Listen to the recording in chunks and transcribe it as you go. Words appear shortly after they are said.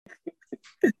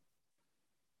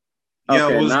Yo,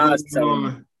 Okay, what's now going it's telling me.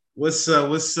 on? What's up?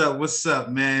 What's up? What's up,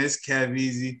 man? It's Kev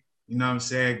Easy. You know what I'm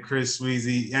saying? Chris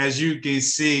Sweezy. As you can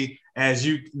see, as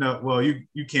you know, well, you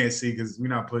can't see because we're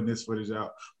not putting this footage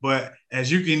out. But as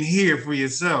you can hear for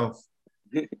yourself,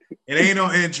 it ain't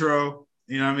no intro.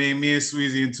 You know what I mean? Me and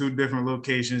Sweezy in two different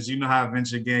locations. You know how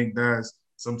Venture Gang does.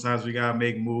 Sometimes we gotta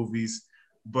make movies.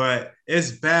 But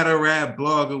it's Battle Rap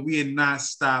Blogger. We are not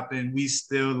stopping. We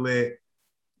still lit.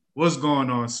 What's going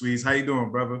on, Sweezy? How you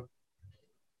doing, brother?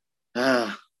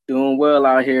 Doing well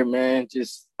out here, man.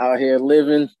 Just out here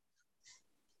living,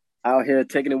 out here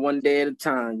taking it one day at a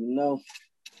time, you know?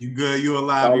 You good? You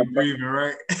alive? All You about, breathing,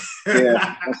 right?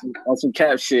 yeah, on some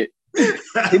cap shit.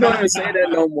 He don't even say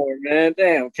that no more, man.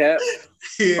 Damn, Cap. Fuck,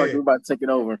 Yeah. we about to take it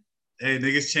over. Hey,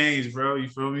 niggas change, bro. You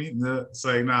feel me? No, it's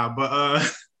like nah, but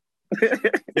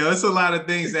yo, it's a lot of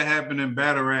things that happened in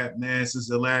battle rap, man, since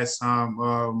the last time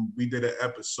we did an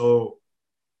episode.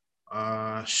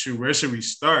 Shoot, where should we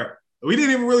start? We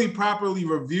didn't even really properly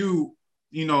review,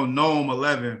 Gnome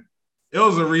 11. It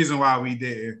was a reason why we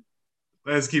didn't.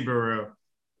 Let's keep it real.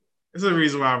 It's a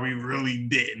reason why we really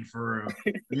didn't, for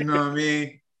real. You know what I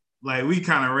mean? Like, we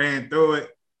kind of ran through it,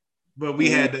 but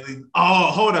we had to. Oh,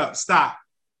 hold up, stop.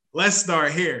 Let's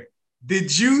start here.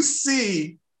 Did you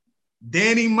see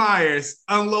Danny Myers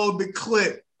unload the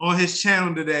clip on his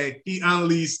channel today? He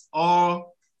unleashed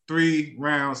all 3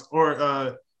 rounds, or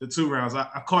the 2 rounds.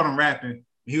 I caught him rapping.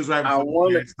 He was rapping I for the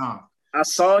wanted, next time. I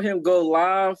saw him go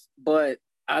live, but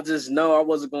I just know I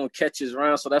wasn't gonna catch his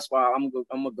round, so that's why I'm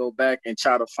gonna go back and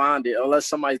try to find it. Unless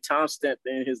somebody timestamped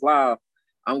in his live,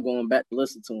 I'm going back to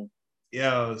listen to him.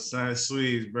 Yo, son,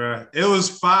 sweet, bro. It was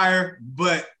fire,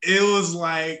 but it was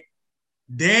like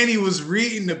Danny was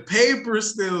reading the paper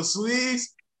still, Sweez.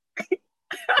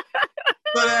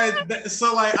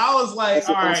 So like I was like,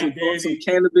 all right, On some Danny.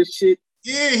 cannabis shit.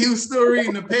 Yeah, he was still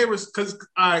reading the papers because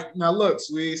all right, now look,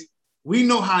 Sweez, we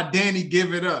know how Danny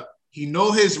give it up. He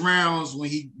know his rounds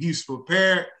when he's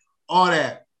prepared, all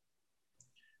that.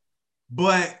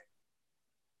 But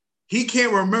he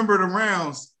can't remember the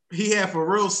rounds he had for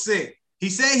real sick. He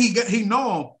said he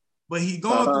know them, but he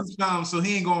going through time, so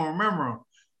he ain't gonna remember them.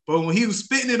 But when he was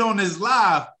spitting it on his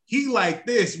live, he like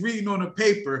this, reading on the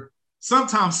paper,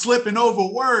 sometimes slipping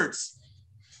over words.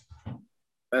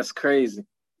 That's crazy.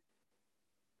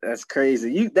 That's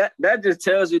crazy. That just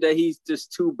tells you that he's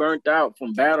just too burnt out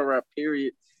from battle rap,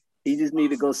 period. He just need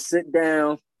to go sit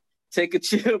down, take a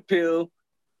chill pill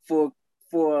for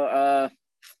for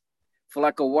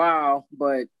like a while,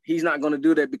 but he's not going to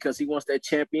do that because he wants that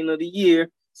champion of the year.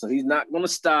 So he's not going to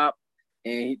stop.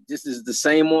 And this is the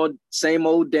same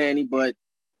old Danny, but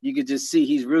you can just see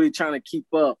he's really trying to keep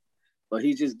up, but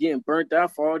he's just getting burnt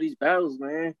out for all these battles,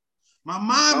 man. My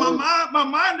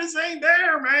mind, this ain't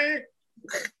there, man.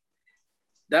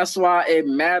 That's why it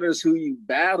matters who you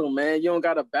battle, man. You don't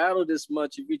got to battle this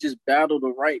much if you just battle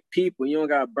the right people. You don't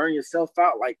got to burn yourself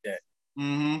out like that.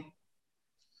 Mm-hmm.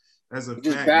 That's a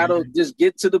Just fact, battle, man. just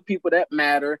get to the people that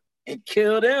matter and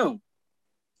kill them.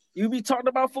 You be talked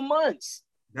about for months.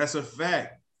 That's a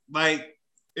fact. Like,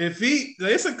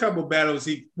 there's a couple battles.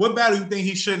 What battle you think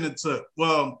he shouldn't have took?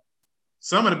 Well,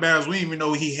 some of the battles we didn't even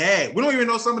know he had. We don't even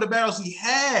know some of the battles he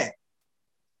had.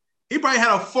 He probably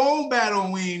had a phone battle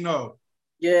and we didn't know.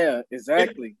 Yeah,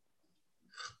 exactly.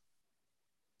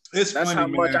 That's funny, how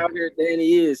man. much out here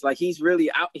Danny is. Like, he's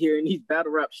really out here in these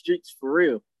battle rap streets for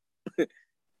real.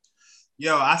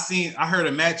 Yo, I heard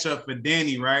a matchup for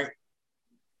Danny, right?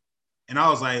 And I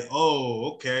was like,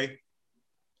 oh, okay.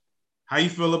 How you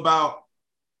feel about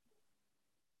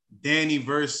Danny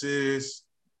versus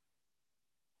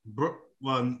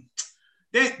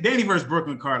Danny versus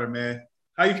Brooklyn Carter, man?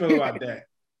 How you feel about that?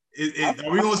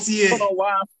 Are we gonna see it? I don't know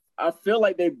why. I feel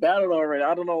like they battled already.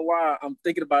 I don't know why I'm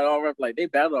thinking about it already. Like, they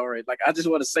battled already. Like, I just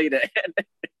want to say that.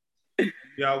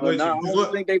 Yeah, I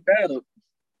don't think they battled.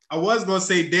 I was gonna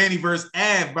say Danny versus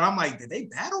Av, but I'm like, did they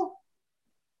battle?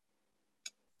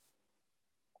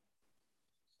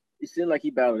 It seemed like he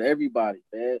battled everybody,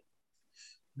 man.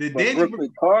 Did But Danny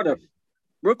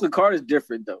Brooklyn Carter's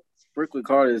different though. Brooklyn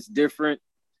Carter is different.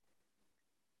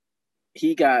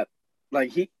 He got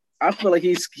I feel like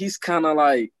he's kind of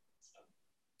like,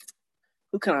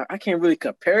 I can't really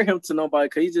compare him to nobody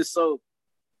because he's just so,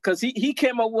 because he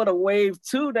came up with a wave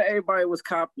too that everybody was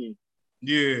copying.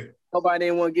 Yeah. Nobody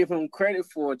didn't want to give him credit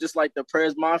for, just like the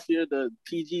Prez Mafia, the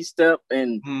PG step,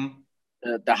 and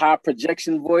the high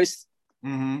projection voice.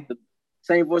 The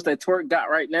same voice that Twerk got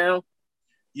right now.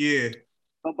 Yeah.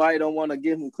 Nobody don't want to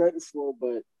give him credit for,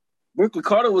 but Brooklyn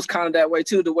Carter was kind of that way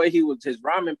too, the way his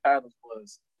rhyming patterns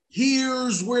was.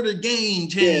 Here's where the game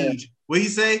changed. Yeah. What he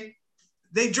say?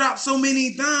 they dropped so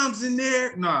many dimes in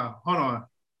there. Nah, hold on.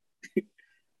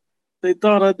 They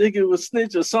thought a nigga was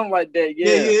snitch or something like that. Yeah,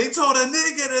 Yeah. they told a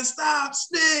nigga to stop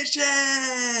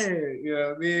snitching. You know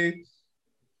what I mean?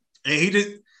 And he just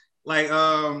like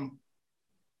I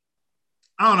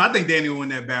don't know. I think Danny will win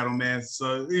that battle, man.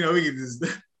 So we can just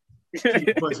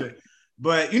keep pushing.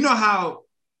 But you know how,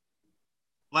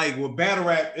 like with battle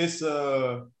rap, it's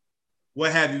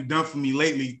what have you done for me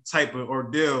lately type of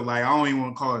ordeal. Like I don't even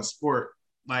want to call it sport,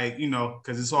 like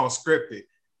because it's all scripted.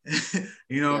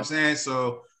 You know what I'm saying?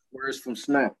 So words from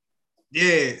Snap.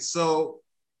 Yeah. So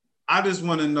I just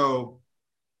want to know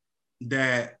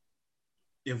that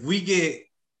if we get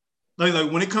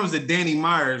like when it comes to Danny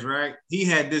Myers, right? He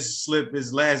had this slip.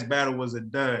 His last battle was a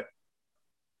dud.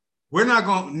 We're not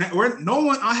going. No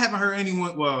one. I haven't heard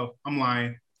anyone. Well, I'm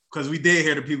lying because we did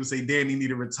hear the people say Danny need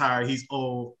to retire. He's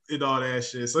old and all that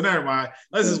shit. So never mind.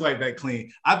 Let's just wipe that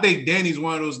clean. I think Danny's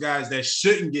one of those guys that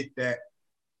shouldn't get that.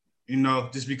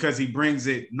 Just because he brings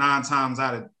it 9.8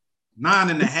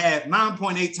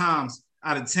 times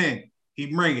out of 10, he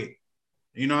bring it.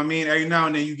 You know what I mean? Every now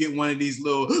and then you get one of these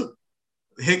little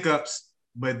hiccups,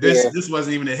 but this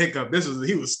wasn't even a hiccup.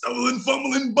 He was stumbling,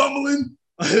 fumbling, bumbling.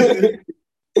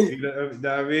 You know what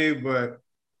I mean? But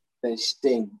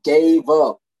then gave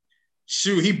up.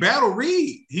 Shoot, he battled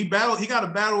Reed. He got a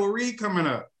battle with Reed coming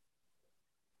up.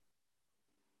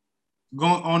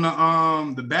 Going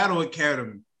on the Battle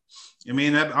Academy. I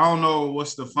mean, I don't know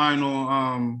what's the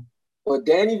final. What,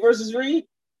 Danny versus Reed?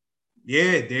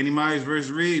 Yeah, Danny Myers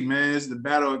versus Reed, man. It's the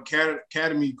Battle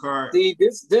Academy card. See,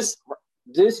 this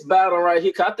battle right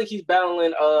here, 'cause I think he's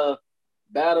battling.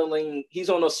 He's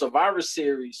on a Survivor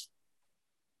Series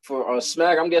for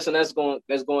Smack. I'm guessing that's going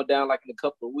down like in a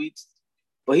couple of weeks.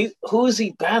 But who is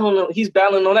he battling? He's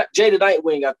battling on that Jada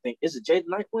Nightwing, I think. Is it Jada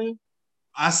Nightwing?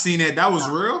 I seen that. That was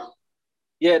real.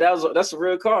 Yeah, that's a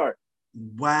real card.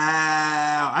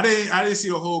 Wow, I didn't see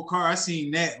the whole card. I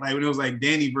seen that like when it was like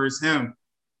Danny versus him.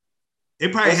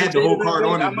 It probably had the whole card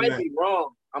on it. I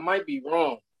might be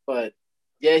wrong, but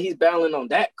yeah, he's battling on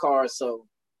that card. So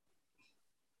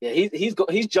yeah,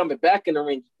 he's jumping back in the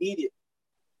ring immediately.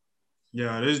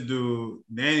 Yeah, this dude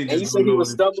Danny. And you said he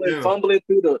was stumbling, fumbling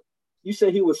through the. You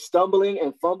said he was stumbling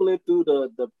and fumbling through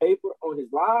the paper on his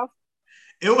live.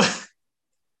 It was.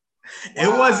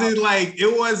 Wow.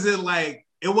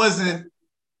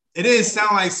 It didn't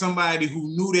sound like somebody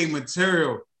who knew their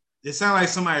material. It sounded like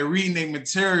somebody reading their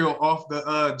material off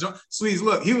the Sweets.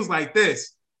 Look, he was like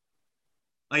this.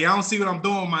 Like, I don't see what I'm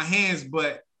doing with my hands,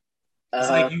 but it's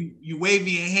like you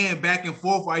waving your hand back and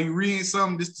forth while you reading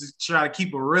something just to try to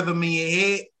keep a rhythm in your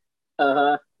head.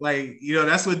 Like,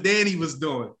 that's what Danny was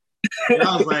doing. And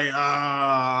I was like,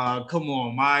 come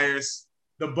on, Myers.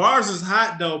 The bars is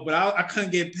hot though, but I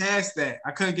couldn't get past that.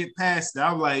 I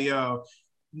was like, yo,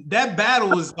 that battle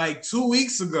was like 2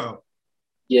 weeks ago.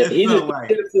 Yeah, he did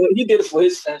it for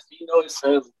his fans. His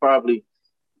fans were probably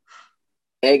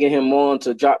egging him on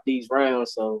to drop these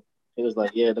rounds. So he was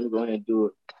like, yeah, let me go ahead and do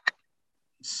it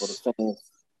for the fans.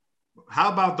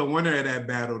 How about the winner of that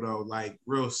battle though? Like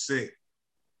real sick.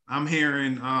 I'm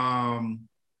hearing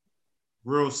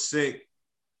real sick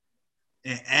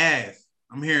and Av.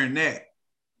 I'm hearing that.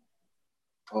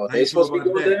 Oh, they supposed to be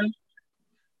going down?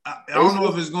 I don't know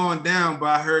if it's going down, but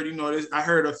I heard, I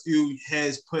heard a few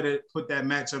heads put that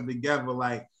matchup together.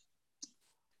 Like,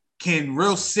 can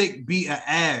Real Sick beat an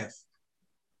Av?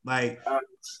 Like,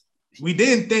 we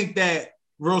didn't think that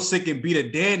Real Sick can beat a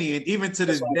Danny, and even to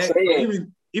this day,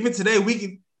 even today, we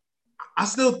can. I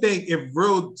still think if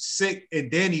Real Sick and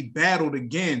Danny battled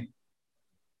again,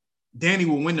 Danny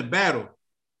will win the battle.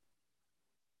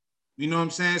 You know what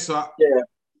I'm saying? So yeah.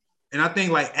 And I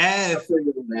think like Av,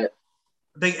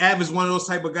 I think Av is one of those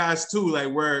type of guys too,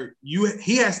 like where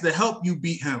he has to help you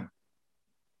beat him.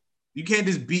 You can't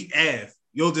just beat Av.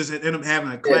 You'll just end up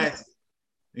having a classic,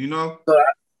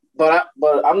 But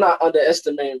I'm not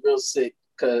underestimating Real Sick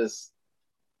because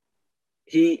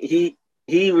he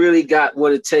really got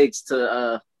what it takes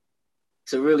to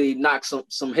really knock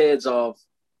some heads off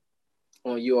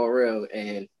on URL,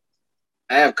 and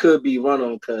Av could be run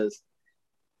on because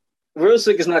Real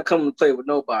Sick is not coming to play with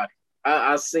nobody.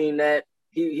 I seen that.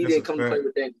 He didn't come to play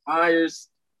with Danny Myers.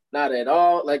 Not at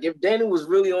all. Like, if Danny was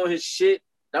really on his shit,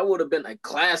 that would have been a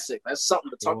classic. That's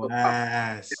something to talk about.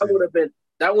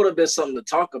 That would have been something to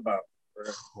talk about,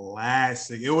 bro.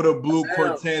 Classic. It would have blew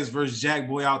Cortez versus Jack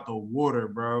Boy out the water,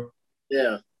 bro.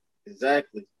 Yeah,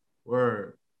 exactly.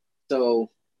 Word.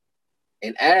 So,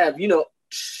 and Av,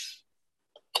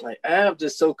 like Av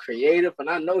just so creative, and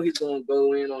I know he's gonna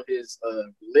go in on his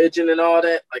religion and all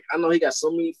that. Like, I know he got so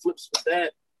many flips with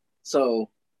that. So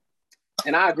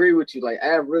And I agree with you. Like,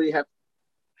 Av really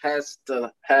has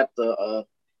to have to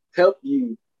help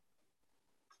you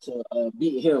to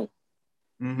beat him.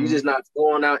 You just not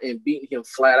going out and beating him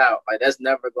flat out. Like, that's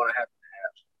never going to happen.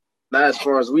 Not as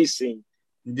far as we seen.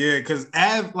 Yeah, because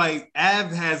Av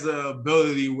has an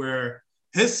ability where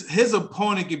his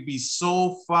opponent could be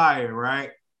so fire,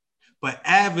 right? But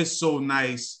Av is so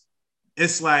nice.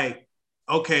 It's like,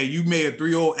 okay, you made a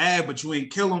 3-0 Av, but you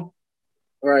ain't kill him.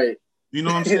 Right. You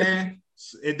know what I'm saying?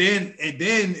 And then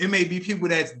it may be people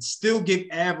that still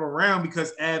get Av around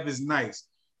because Av is nice.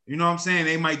 You know what I'm saying?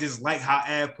 They might just like how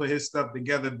Av put his stuff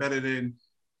together better than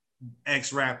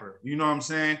X rapper. You know what I'm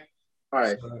saying? All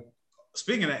right. So,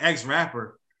 speaking of X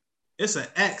rapper, it's an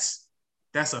X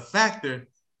that's a factor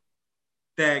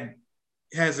that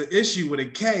has an issue with a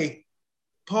K,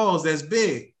 pause, that's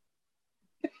big.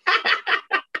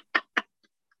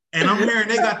 And I'm hearing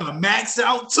they got the max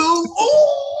out too.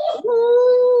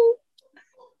 Ooh!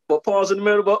 But pause in the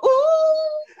middle, but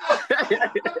ooh!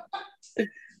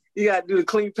 You gotta do the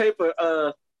clean paper.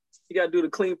 You gotta do the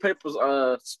clean papers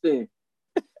spin.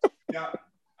 Yeah,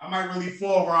 I might really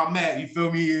fall where I'm at. You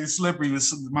feel me? It's slippery.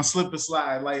 My slip and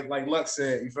slide, like Luck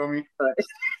said. You feel me?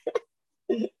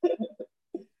 Right.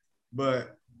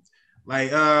 But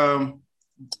like,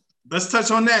 let's touch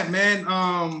on that, man.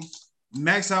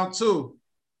 Max out too.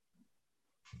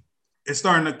 It's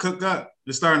starting to cook up.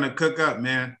 It's starting to cook up,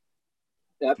 man.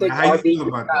 Yeah, I think how you feel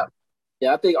about that?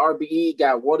 Yeah, I think RBE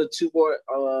got one or two more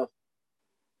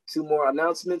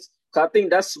announcements. So I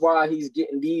think that's why he's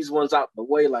getting these ones out the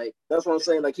way. Like, that's what I'm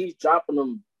saying. Like, he's dropping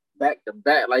them back to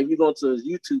back. Like, if you go to his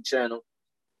YouTube channel,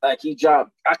 like, he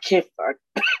dropped. I can't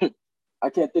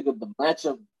think of the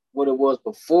matchup what it was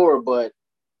before, but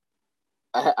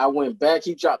I went back.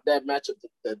 He dropped that matchup,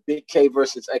 the Big K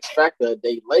versus X Factor, a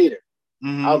day later.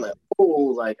 Mm-hmm. I was like,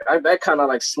 oh, like that kind of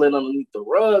like slid underneath the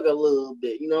rug a little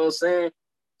bit. You know what I'm saying?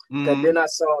 Mm-hmm. Then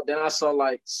I saw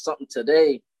like something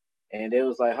today, and it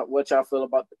was like, what y'all feel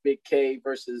about the Big K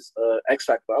versus X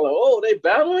Factor? I was like, oh, they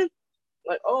battling?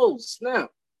 Like, oh,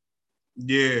 snap.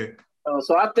 Yeah.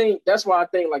 So I think that's why I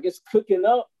think like it's cooking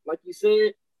up, like you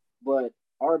said. But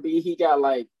RB, he got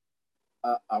like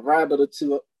a rabbit or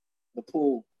two up the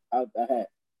pool. I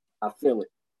feel it.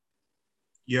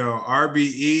 Yo,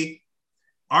 RBE,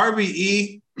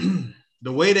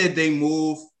 the way that they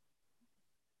move,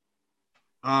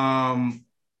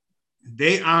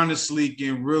 they honestly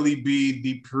can really be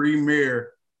the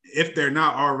premier, if they're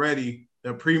not already,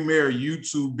 the premier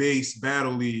YouTube-based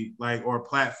battle league, like, or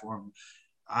platform.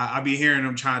 I be hearing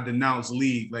them trying to denounce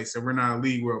league, like, so we're not a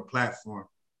league, we're a platform.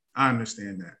 I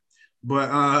understand that, but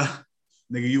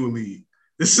nigga, you a league.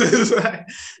 This is like,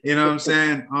 you know what I'm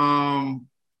saying?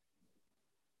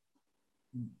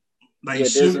 Like,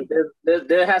 yeah,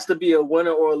 there has to be a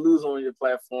winner or a loser on your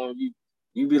platform.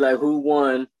 You be like, who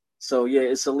won? So yeah,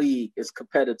 it's a league, it's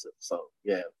competitive. So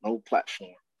yeah, no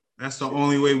platform. That's the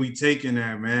only way we taking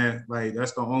that, man. Like,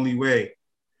 that's the only way.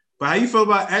 But how you feel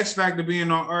about X Factor being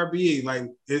on RBE? Like,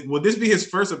 would this be his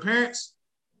first appearance?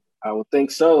 I would think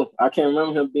so. I can't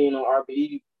remember him being on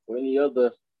RBE or any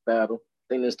other battle.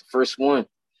 I think it's the first one.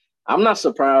 I'm not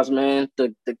surprised, man.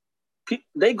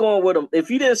 They going with him. If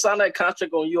you didn't sign that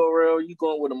contract on URL, you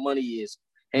going where the money is.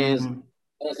 And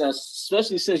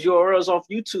especially since URL is off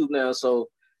YouTube now, so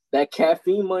that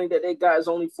caffeine money that they got is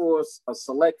only for a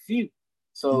select few.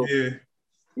 So if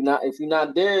you're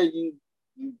not there, you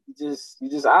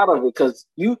just out of it, because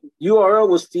URL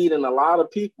was feeding a lot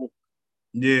of people.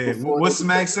 Yeah, what's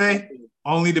Smack say?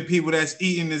 Only the people that's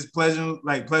eating is pledging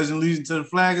allegiance to the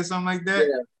flag or something like that.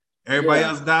 Yeah. Everybody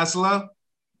else die slow.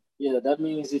 Yeah, that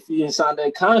means if you didn't sign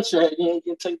that contract, you ain't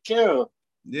get taken care of.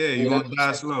 Yeah, you're gonna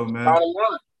die slow, man.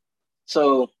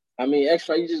 So I mean,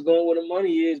 extra, you just going where the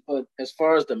money is. But as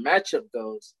far as the matchup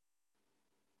goes,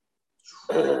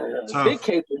 Big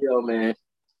K for yo, man.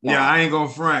 Yeah, I ain't gonna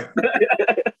front.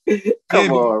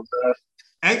 Come on, bro.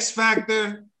 X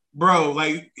Factor, bro.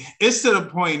 Like, it's to the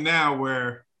point now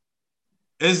where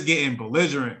it's getting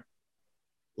belligerent.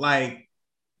 Like,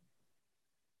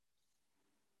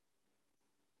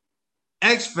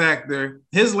 X Factor,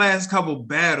 his last couple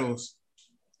battles,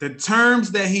 the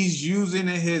terms that he's using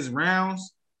in his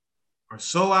rounds are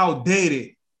so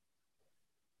outdated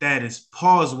that it's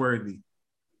pause-worthy,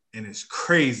 and it's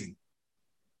crazy.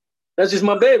 That's just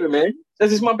my baby, man.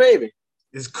 That's just my baby.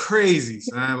 It's crazy,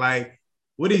 son. Like,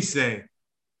 what'd he say?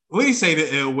 What'd he say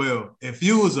to Ill Will? If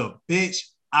you was a bitch,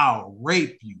 I'll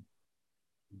rape you.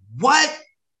 What?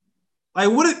 Like,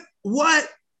 what?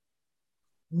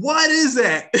 What is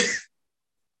that?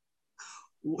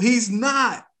 He's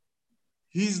not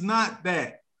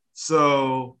that.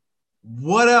 So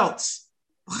what else?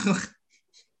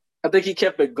 I think he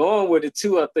kept it going with it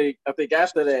too. I think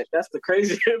after that, that's the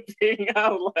craziest thing. I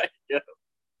was like, yo,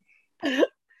 you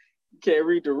can't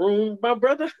read the room, my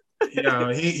brother.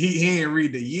 Yeah, he didn't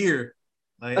read the year.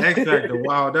 Like X Factor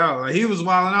wild out. Like he was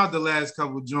wilding out the last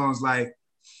couple of joints. Like,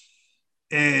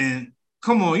 and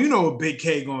come on, you know what Big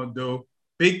K gonna do?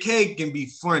 Big K can be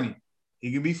funny.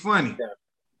 He can be funny. Yeah.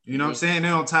 You know what I'm saying?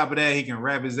 Then on top of that, he can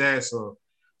rap his ass off.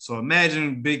 So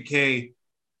imagine Big K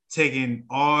taking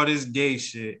all this gay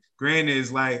shit. Granted,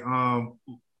 it's like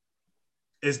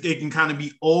it can kind of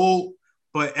be old,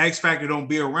 but X Factor don't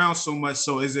be around so much.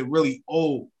 So is it really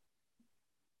old?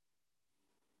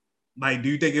 Like, do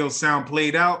you think it'll sound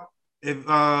played out if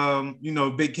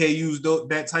Big K used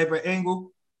that type of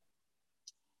angle?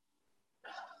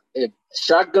 If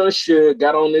Shotgun Suge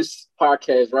got on this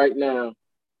podcast right now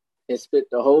and spit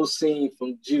the whole scene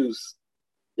from Juice,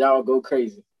 y'all go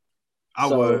crazy. I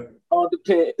would. All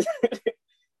depends.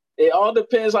 It all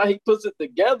depends how he puts it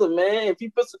together, man. If he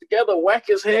puts it together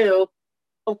whack as hell,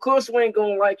 of course we ain't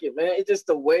gonna like it, man. It's just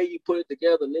the way you put it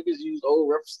together. Niggas use old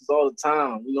references all the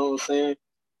time. You know what I'm saying?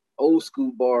 Old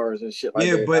school bars and shit like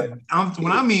that. But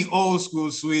when I mean old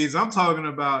school Swedes, I'm talking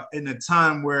about in a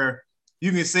time where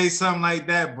you can say something like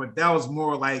that, but that was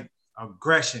more like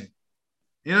aggression.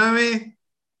 You know what I mean?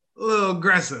 A little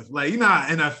aggressive. Like, you know how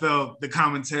NFL, the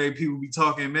commentary people be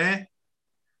talking, man.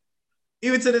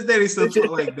 Even to this day, they still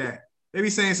talk like that. They be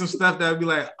saying some stuff that would be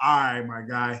like, all right, my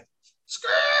guy.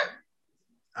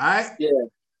 All right? Yeah.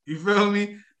 You feel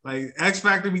me? Like X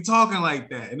Factor be talking like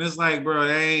that. And it's like, bro,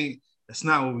 that's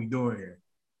not what we doing here.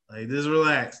 Like, just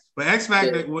relax. But X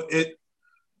Factor,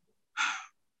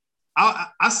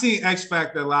 I seen X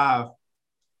Factor live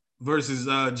versus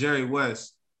Jerry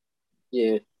West.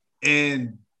 Yeah.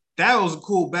 And that was a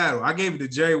cool battle. I gave it to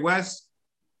Jerry West,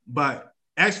 but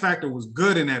X Factor was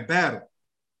good in that battle.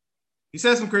 He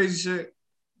said some crazy shit,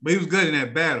 but he was good in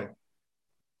that battle.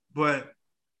 But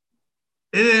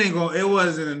it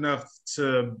wasn't enough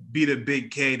to beat a Big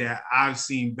K that I've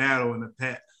seen battle in the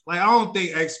past. Like, I don't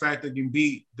think X Factor can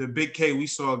beat the Big K we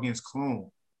saw against Clone.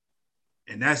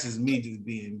 And that's just me just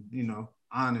being,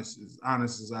 honest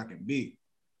as I can be.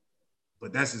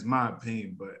 But that's just my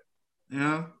opinion. But,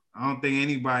 I don't think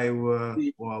anybody will,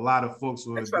 or a lot of folks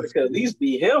will. X Factor could at least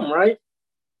be him, right?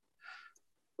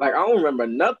 Like, I don't remember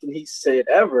nothing he said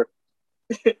ever.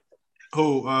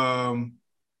 Who?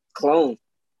 Clone.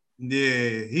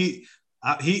 Yeah,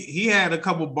 he had a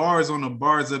couple bars on the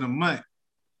bars of the month.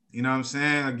 You know what I'm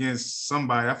saying? Against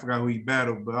somebody. I forgot who he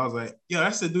battled, but I was like, yo,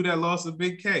 that's the dude that lost to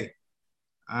Big K.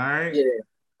 All right.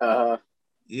 Yeah.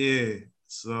 Yeah.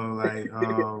 So like,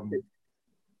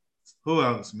 who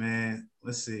else, man?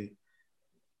 Let's see.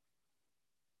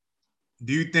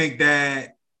 Do you think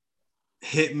that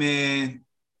Hitman,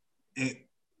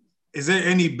 is there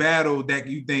any battle that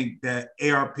you think that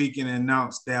ARP can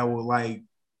announce that will like,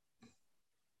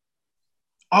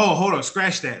 oh, hold on,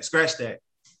 scratch that.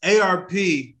 ARP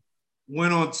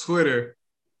went on Twitter.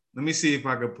 Let me see if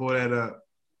I can pull that up.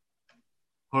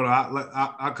 Hold on,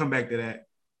 I'll come back to that.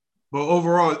 But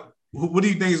overall, what do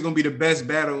you think is going to be the best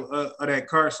battle of that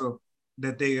card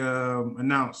that they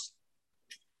announced?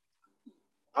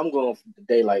 I'm going for the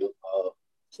Daylight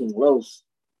King Los.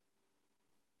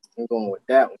 I'm going with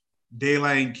that one.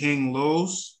 Daylight and King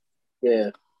Los?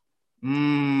 Yeah.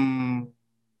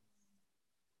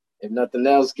 If nothing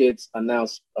else gets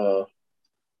announced, because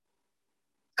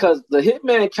the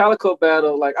Hitman Calico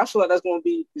battle, like I feel like that's going to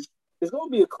be it's going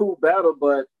to be a cool battle,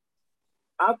 but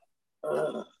I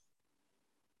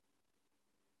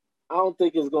don't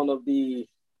think it's going to be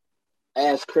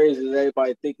as crazy as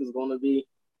everybody think it's going to be.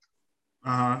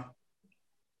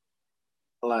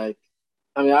 Like,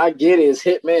 I mean, I get it. It's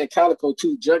Hitman Calico,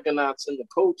 two juggernauts in the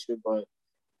culture, but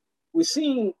we've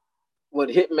seen what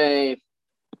Hitman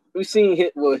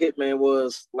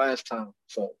was last time.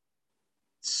 So,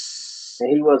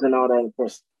 and he wasn't all that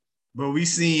impressive. But we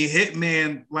seen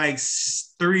Hitman like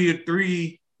 3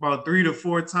 to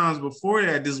 4 times before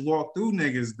that just walk through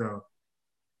niggas though.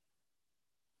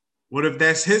 What if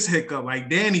that's his hiccup, like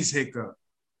Danny's hiccup?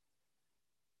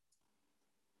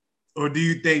 Or do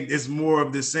you think it's more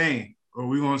of the same? Or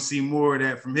we gonna see more of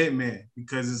that from Hitman?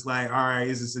 Because it's like, all right,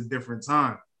 is this a different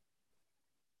time?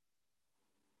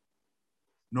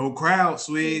 No crowd,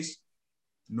 Swedes.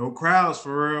 No crowds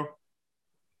for real.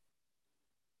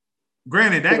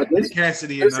 Granted, that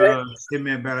Cassidy and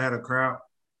Hitman battle had a crowd.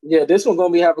 Yeah, this one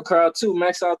gonna have a crowd too.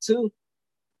 Max out too.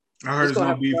 I heard it's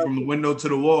gonna be from the window to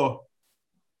the wall.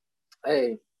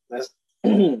 Hey, that's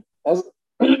but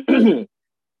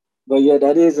yeah,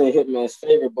 that is in Hitman's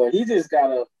favor. But he just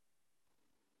gotta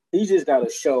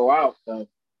show out though.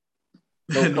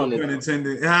 No No pun pun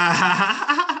intended. intended.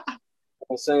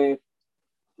 I'm saying,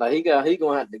 like he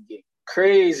gonna have to get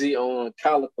crazy on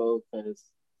Calico because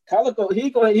Calico he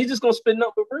just gonna spin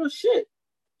up with real shit.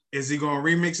 Is he gonna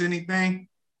remix anything?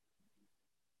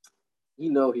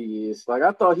 You know he is. Like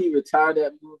I thought he retired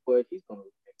that move, but he's gonna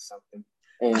remix something.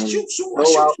 I And shoot you, I show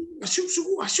shoot out, you, I shoot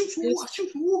you, I shoot you, I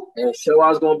shoot you. and show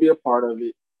out's gonna be a part of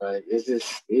it. Like it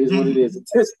is what it is. At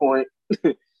this point,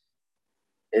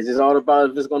 it's just all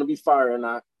about if it's gonna be fire or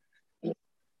not.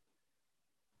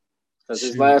 Because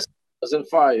his last was in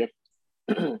fire.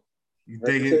 You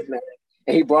dig it?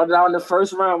 And he brought it out in the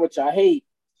first round, which I hate.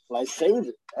 Like, save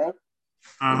it, man.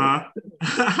 Uh-huh.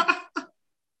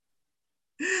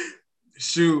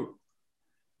 Shoot.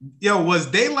 Yo, was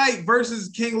Daylight versus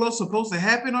King Lo supposed to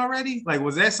happen already? Like,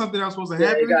 was that something that was supposed to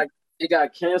happen? It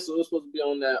got canceled. It was supposed to be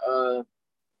on that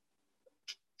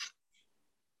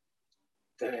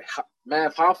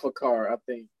Math Hoffa card, I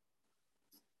think.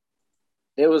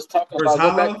 They was talking Versus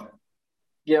about Hollow?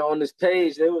 on this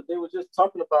page. They were just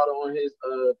talking about it on his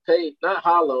page, not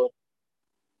Hollow.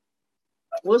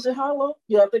 Was it Hollow?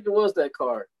 Yeah, I think it was that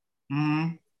card.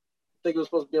 Mm-hmm. I think it was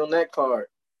supposed to be on that card.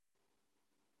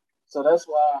 So that's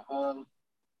why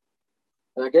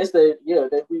I guess they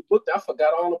rebooked. I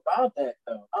forgot all about that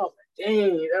though. I was like,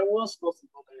 dang, that was supposed to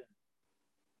go there.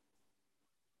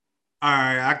 All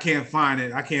right, I can't find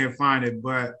it,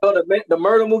 but the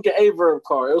Murder Mook and Averb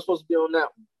card. It was supposed to be on that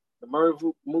one. The Murder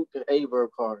Mook and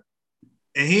Averb card.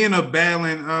 and he ended up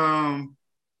battling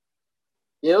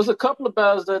Yeah, it was a couple of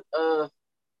battles that the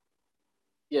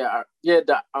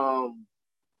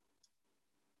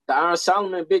Iron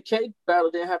Solomon Big K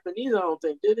battle didn't happen either, I don't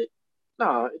think, did it?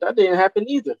 No, that didn't happen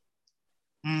either.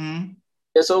 Mm-hmm.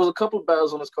 Yeah, so it was a couple of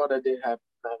battles on this card that didn't happen.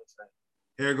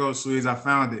 Here it goes, Sweez. I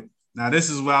found it. Now, this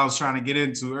is what I was trying to get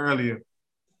into earlier.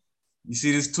 You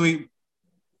see this tweet?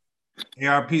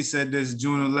 ARP said this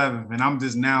June 11th, and I'm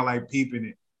just now like peeping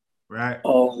it, right?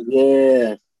 Oh,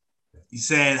 yeah. He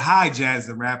said, "Hi, Jazz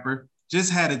the Rapper.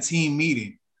 Just had a team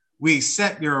meeting. We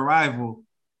accept your arrival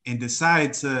and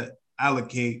decided to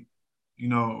allocate,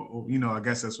 I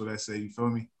guess that's what I say. You feel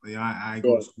me? Like, I ain't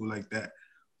go to school like that.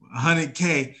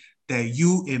 100K that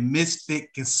you and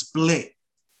Misfit can split.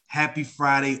 Happy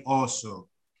Friday also.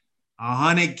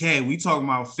 100K. We talking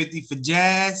about 50 for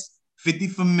Jazz, 50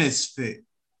 for Misfit.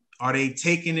 Are they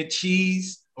taking the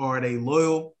cheese or are they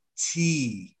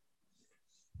loyalty?"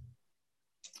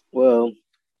 Well,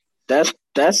 that's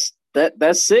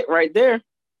it right there.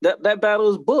 That battle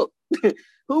is booked.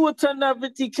 Who would turn that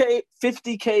 50K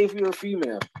if you're a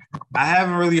female? I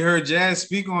haven't really heard Jazz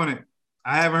speak on it.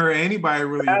 I haven't heard anybody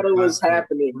really. The battle is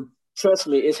happening. Trust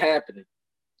me, it's happening.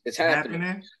 It's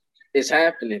happening. It's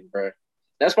happening, bro.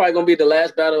 That's probably gonna be the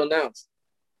last battle announced.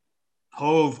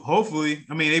 Hopefully.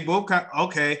 I mean, they both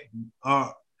okay.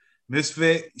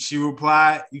 Misfit, she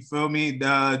replied, you feel me,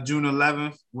 the June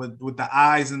 11th with the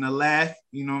eyes and the laugh.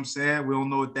 You know what I'm saying? We don't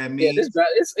know what that means. Yeah,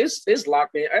 it's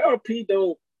locked in. ARP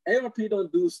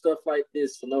don't do stuff like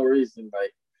this for no reason.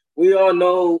 Like, we all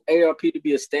know ARP to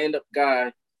be a stand-up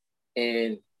guy,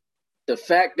 and the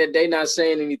fact that they not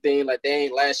saying anything, like they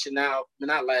ain't lashing out,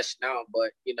 not lashing out,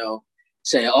 but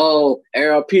saying, "Oh,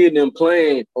 ARP and them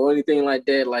playing" or anything like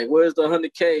that. Like, where's the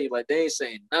 100K? Like, they ain't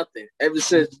saying nothing ever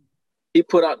since he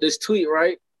put out this tweet,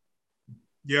 right?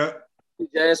 Yeah.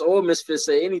 Jazz or Misfit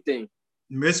say anything.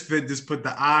 Misfit just put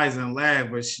the eyes and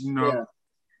laugh, but yeah.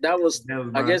 That was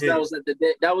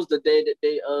the day that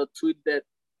they tweeted that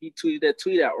he tweeted that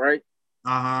tweet out, right?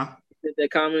 Did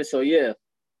that comment. So yeah,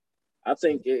 I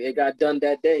think it got done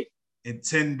that day. And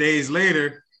 10 days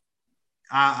later,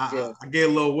 I get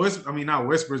a little whisper. I mean, not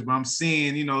whispers, but I'm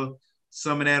seeing,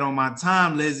 some of that on my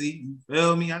time, Lizzie. You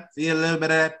feel me? I see a little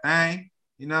bit of that thing.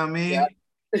 You know what I mean? Yeah.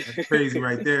 That's crazy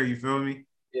right there. You feel me?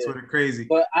 Yeah. Sort of crazy.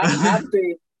 But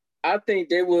I think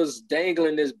they was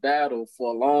dangling this battle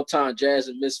for a long time, Jazz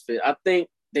and Misfit. I think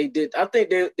they did. I think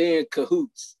they're in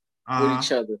cahoots with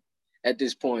each other at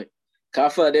this point. I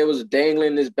felt like they was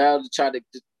dangling this battle to try to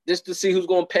see who's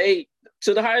going to pay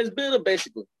to the highest bidder,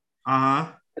 basically.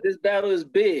 This battle is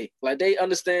big. Like, they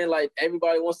understand, like,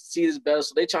 everybody wants to see this battle,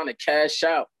 so they trying to cash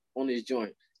out on this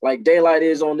joint. Like Daylight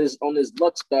is on this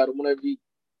Lux battle whenever he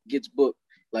gets booked.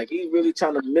 Like, he really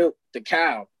trying to milk the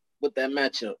cow with that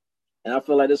matchup. And I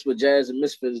feel like that's what Jazz and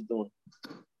Misfit is doing.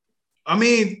 I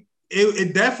mean,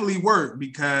 it definitely worked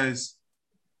because,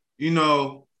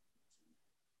 the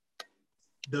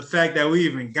fact that we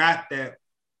even got that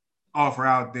offer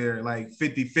out there, like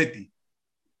 50-50.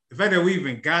 The fact that we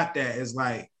even got that is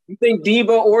like. You think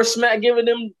Diva or Smack giving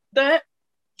them that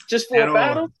just for a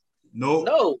battle? Nope.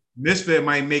 No. Misfit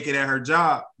might make it at her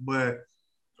job, but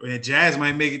Yeah, Jazz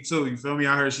might make it too. You feel me?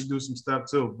 I heard she do some stuff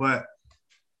too. But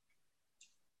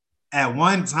at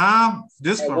one time,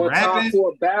 just At for one time rapping,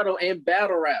 for a battle and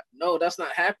battle rap. No, that's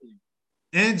not happening.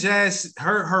 and Jazz,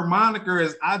 her moniker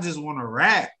is I just want to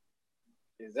rap.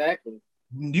 Exactly.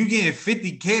 You getting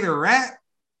 50K to rap?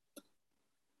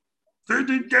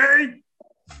 50K?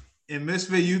 And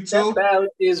Misfit, you That too? battle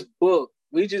is booked.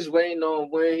 We just waiting on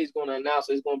when he's gonna announce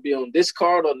it. It's gonna be on this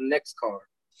card or the next card.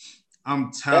 I'm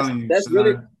That's telling you, that's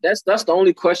really son. that's the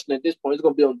only question at this point. It's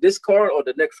gonna be on this card or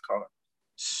the next card.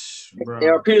 Bro,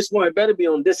 ARP one, it better be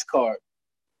on this card.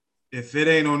 if it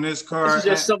ain't on this This card, is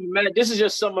just This is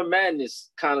just summer madness,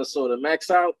 kind of sort of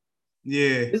max out.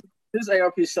 yeah. This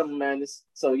ARP summer madness.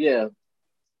 So yeah.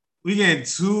 We getting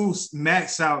 2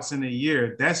 max outs in a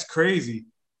year. That's crazy.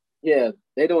 Yeah,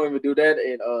 they don't even do that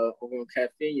in on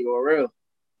Caffeine URL.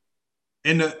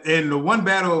 And the one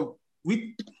battle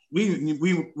we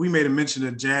made a mention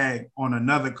of Jag on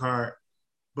another card,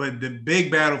 but the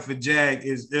big battle for Jag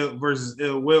is Ill versus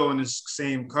Ill Will in the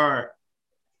same card.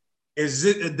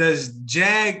 Does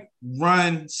Jag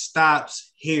run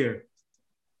stops here?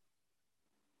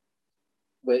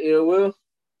 But Ill Will,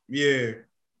 Yeah.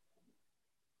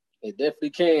 it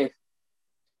definitely can.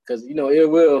 Because Ill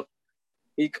Will,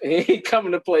 he ain't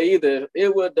coming to play either.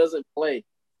 Ill Will doesn't play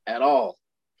at all.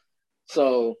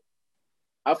 So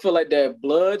I feel like that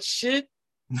blood shit,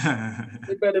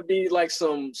 it better be like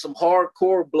some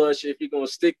hardcore blood shit if you're gonna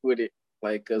stick with it.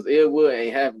 Like, cause Ill Will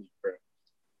ain't having it, bro.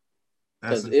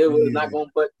 Because Ill Will is not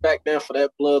gonna butt back down for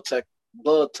that blood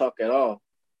talk at all.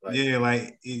 Like, yeah,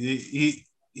 like he's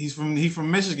from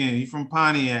Michigan. He's from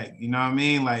Pontiac. You know what I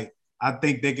mean? Like, I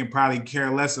think they can probably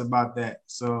care less about that.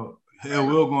 So Ill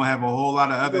Will gonna have a whole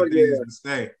lot of other things to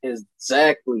say.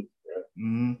 Exactly.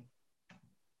 Mm-hmm.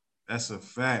 That's a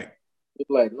fact.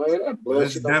 Like, man, that blood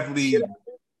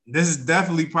this is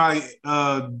definitely probably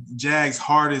Jag's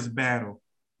hardest battle.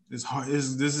 This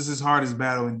is his hardest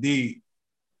battle indeed.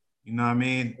 You know what I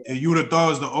mean? You would have thought it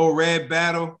was the old red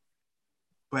battle,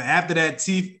 but after that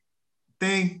teeth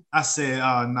thing, I said,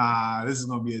 "Oh nah, this is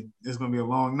gonna be a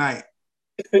long night."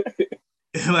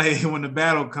 Like when the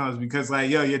battle comes, because like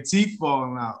yo, your teeth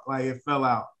falling out, like it fell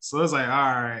out. So it's like,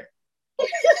 all right,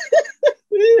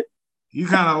 you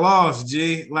kind of lost,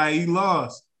 G. Like you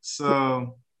lost.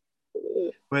 So,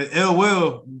 but Ill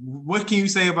Will, what can you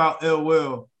say about Ill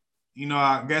Will? You know,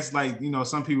 I guess like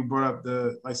some people brought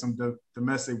up some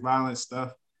domestic violence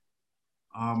stuff.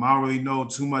 I don't really know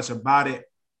too much about it.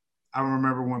 I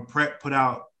remember when Prep put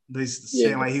out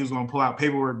saying like he was going to pull out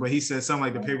paperwork, but he said something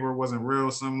like the paperwork wasn't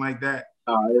real, something like that.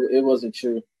 It wasn't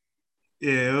true.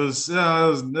 Yeah, it was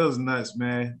nuts,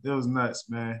 man. It was nuts,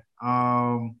 man.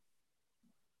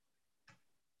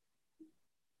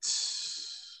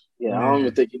 Yeah, I don't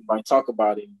even think anybody talk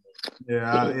about it. Yeah,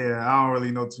 I don't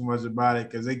really know too much about it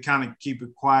because they kind of keep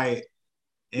it quiet.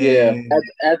 And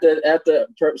after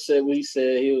Prep said what he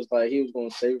said, he was like he was going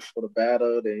to save it for the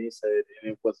battle. Then he said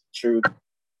and it wasn't true.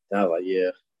 And I was like, yeah,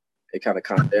 it kind of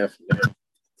calmed down from there.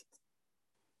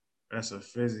 That's a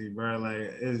fizzy, bro. Like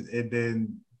it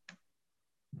didn't,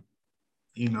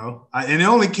 and it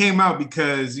only came out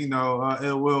because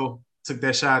Ill Will took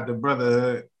that shot at the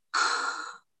brotherhood.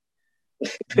 You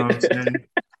know what I'm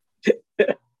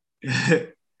saying?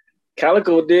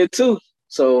 Calico did too.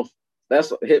 So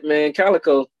that's Hitman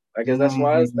Calico. I guess that's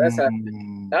why that's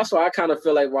happening. That's why I kind of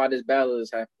feel like why this battle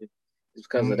is happening. It's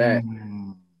because of that.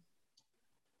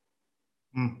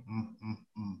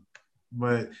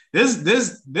 But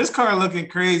this card looking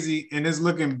crazy, and it's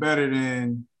looking better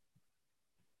than.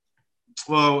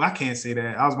 Well, I can't say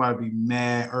that. I was about to be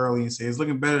mad early and say it's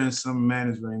looking better than Summer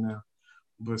Madness right now.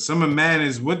 But Summer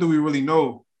Madness, what do we really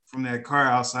know from that card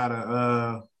outside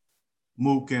of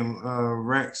Mook and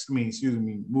Rex?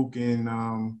 Mook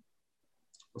and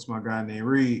what's my guy named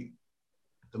Reed?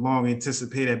 The long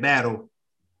anticipated battle.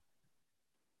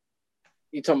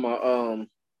 You talking about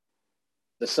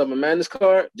the Summer Madness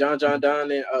card? John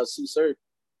Don and Sue Surf.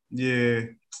 Yeah,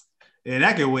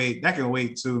 that can wait. That can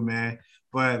wait too, man.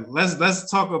 But let's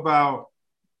talk about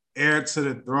Heir to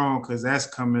the Throne because that's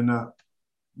coming up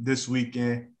this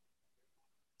weekend.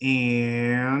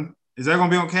 And is that gonna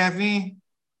be on Caffeine?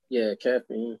 Yeah,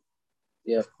 Caffeine.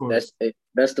 Yeah,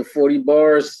 that's the 40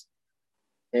 bars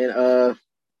and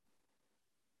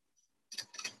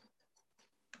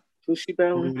who's she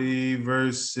battling? 40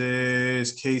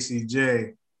 versus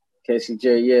KCJ.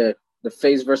 KCJ, yeah. The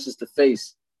face versus the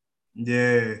face.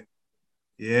 Yeah.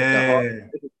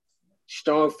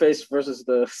 Strong face versus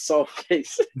the soft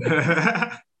face.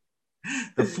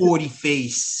 The 40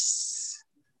 face.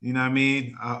 You know what I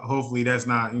mean? Hopefully that's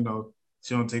not,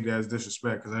 she don't take that as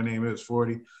disrespect because her name is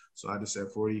 40. So I just said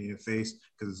 40 in face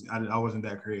because I wasn't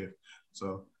that creative.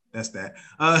 So that's that.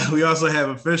 We also have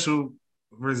official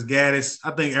versus Gaddis.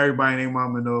 I think everybody and their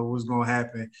mama know what's gonna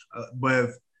happen.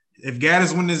 But if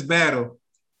Gaddis win this battle,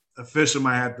 official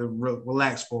might have to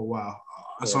relax for a while.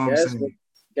 That's all I'm saying.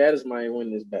 Gaddis might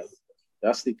win this battle.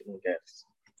 Y'all sleeping on Gaddis.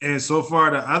 And so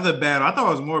far, the other battle, I thought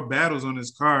it was more battles on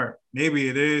this card. Maybe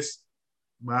it is,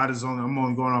 but I'm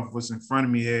only going off what's in front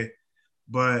of me here.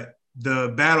 But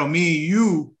the battle me and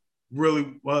you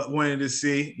really wanted to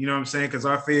see, you know what I'm saying? Because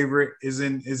our favorite is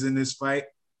in this fight.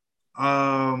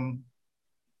 I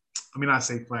mean, I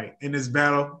say fight in this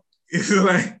battle. It's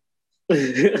like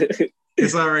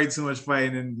it's already too much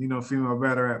fighting in female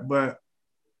battle rap. But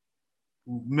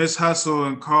Miss Hustle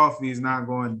and Coffee is not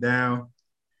going down.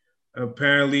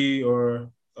 Apparently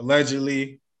or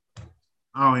allegedly,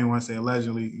 I don't even want to say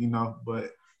allegedly,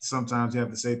 but sometimes you have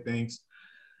to say things.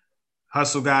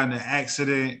 Hustle got in an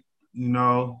accident,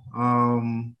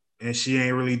 and she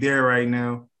ain't really there right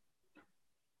now.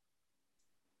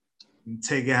 You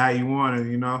take it how you want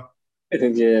it,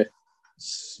 Yeah.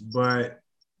 But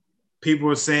people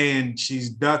are saying she's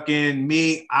ducking.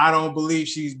 Me, I don't believe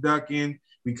she's ducking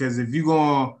because if you go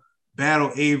on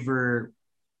Battle Aver,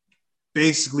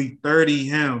 basically 30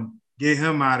 him, get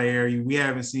him out of here. We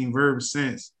haven't seen Verb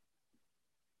since.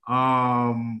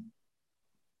 And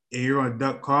you're on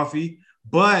Duck Coffee.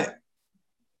 But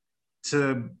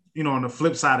on the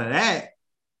flip side of that,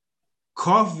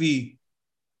 Coffee,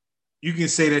 you can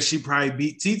say that she probably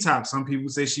beat T-Top. Some people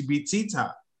say she beat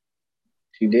T-Top.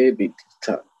 She did beat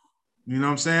T-Top. You know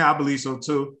what I'm saying? I believe so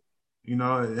too.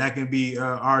 That can be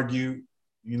argued.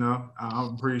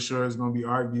 I'm pretty sure it's going to be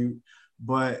argued.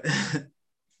 But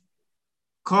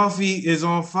Coffee is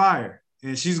on fire.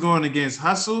 And she's going against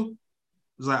Hustle.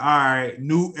 It's like, all right,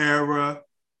 new era.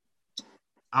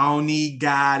 I don't need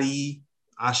Gotti.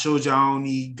 I showed you I don't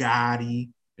need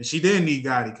Gotti. And she didn't need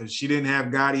Gotti because she didn't have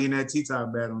Gotti in that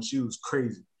T-Top battle. And she was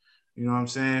crazy. You know what I'm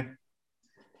saying?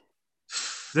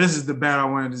 This is the battle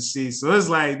I wanted to see. So it's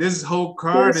like this whole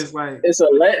card is like it's a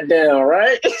letdown,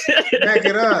 right? Back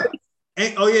it up.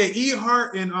 And, E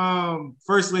Heart and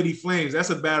First Lady Flames. That's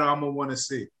a battle I'm gonna want to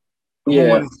see. I'm gonna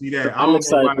want to see that. I'm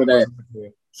excited for that.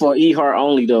 For E Heart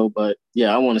only though, but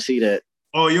yeah, I want to see that.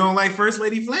 Oh, you don't like First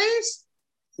Lady Flames?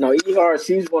 No, E Heart,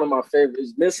 she's one of my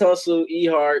favorites. Miss Hustle, E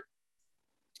Heart,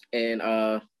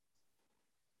 and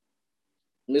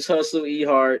Miss Hustle, E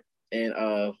Heart,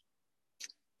 and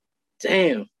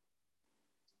damn,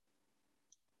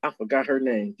 I forgot her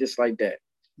name, just like that.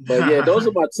 But yeah, those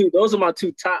are my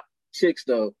two top chicks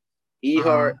though. E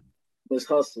Heart, Miss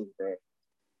Hustle, bro.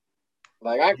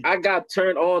 Like I got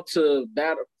turned on to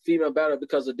female battle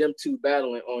because of them two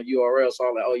battling on URL. So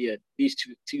I'm like, oh yeah, these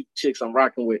two chicks I'm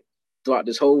rocking with throughout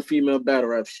this whole female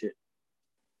battle rap shit.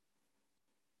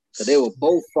 So they were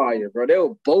both fire, bro. They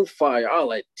were both fire. I was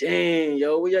like, dang,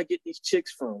 yo, where y'all get these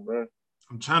chicks from, bro?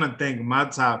 I'm trying to think of my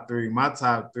top three.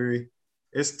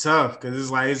 It's tough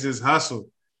because it's just Hustle.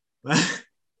 I'm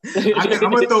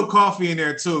gonna throw Coffee in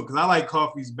there too because I like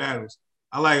Coffee's battles.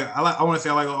 I want to say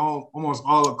I like almost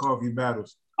all of Coffee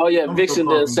battles. Oh yeah, Vixen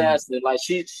the Assassin. Like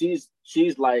she's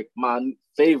like my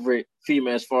favorite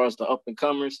female as far as the up and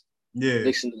comers. Yeah,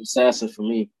 Vixen the Assassin for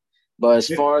me. But as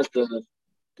far as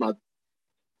my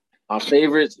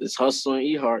favorites, it's Hustle and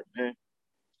E Heart, man.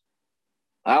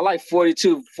 I like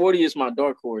 42. 40 is my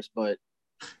dark horse, but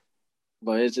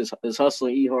it's Hustle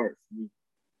and E Heart for me.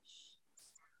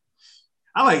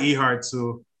 I like E Heart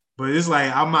too. But it's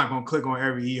like I'm not gonna click on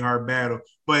every E Heart battle.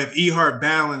 But if E Heart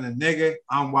battling a nigga,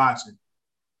 I'm watching.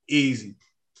 Easy.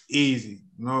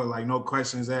 No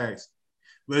questions asked.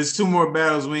 But it's two more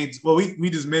battles. We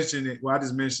just mentioned it. Well, I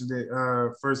just mentioned it.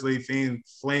 First Lady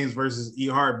Flames versus E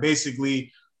Heart.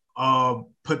 Basically,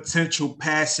 potential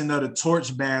passing of the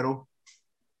torch battle.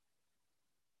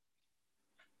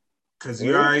 Because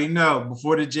you already know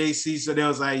before the JC, so they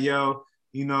was like, yo,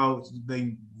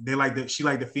 they she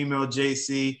like the female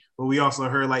JC, but we also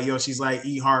heard like, yo, she's like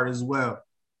E Heart as well.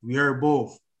 We heard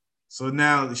both. So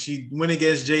now she went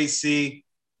against JC.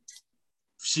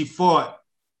 She fought.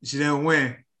 She didn't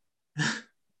win.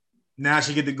 Now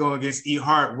she get to go against E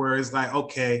Heart, where it's like,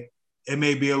 okay, it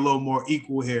may be a little more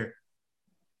equal here.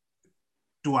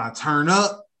 Do I turn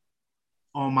up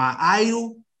on my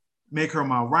idol, make her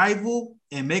my rival,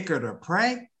 and make her the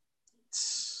prey?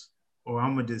 Or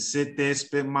I'm gonna just sit there,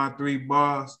 spit my 3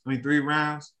 rounds,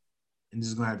 and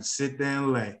just gonna have to sit there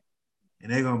and lay.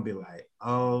 And they're gonna be like,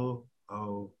 oh.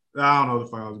 I don't know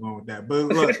if I was going with that. But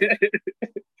look,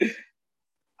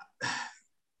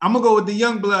 I'm gonna go with the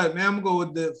young blood, man. I'm gonna go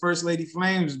with the First Lady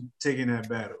Flames taking that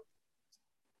battle.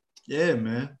 Yeah,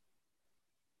 man.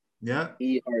 Yeah.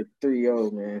 ER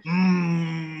 3-0, man.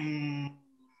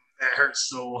 That hurts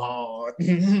so hard.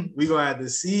 We gonna have to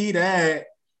see that.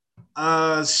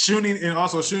 Shooting and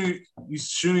also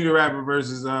shooting the Rapper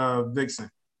versus Vixen.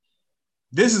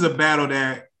 This is a battle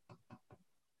that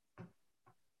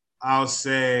I'll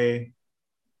say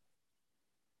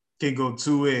can go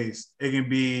two ways. It can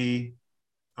be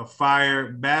a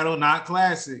fire battle, not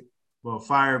classic, but a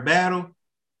fire battle,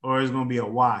 or it's gonna be a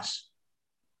wash.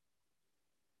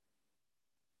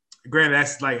 Granted,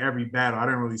 that's like every battle. I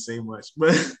didn't really say much,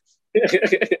 but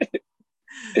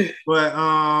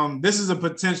this is a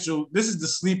potential. This is the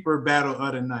sleeper battle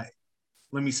of the night.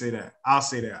 Let me say that. I'll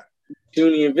say that.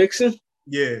 Junie and Vixen?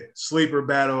 Yeah, sleeper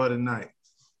battle of the night.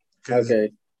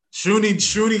 Okay.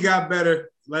 Shuni got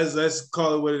better. Let's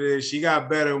call it what it is. She got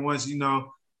better once, she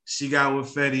got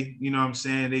with Fetty. You know what I'm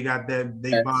saying? They got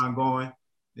they bond going.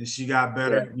 And she got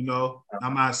better,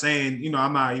 I'm not saying,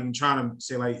 I'm not even trying to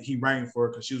say like he writing for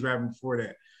her because she was rapping before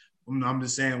that. I'm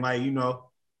just saying like,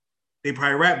 they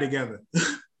probably rap together.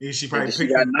 And she probably she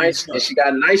got nicer.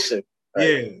 Right?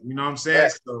 Yeah, you know what I'm saying?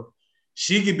 Right. So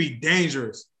she could be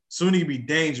dangerous. Suni could be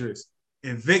dangerous.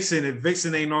 And Vixen, if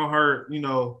Vixen ain't on her,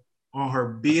 on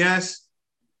her BS,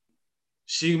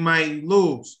 she might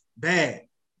lose bad.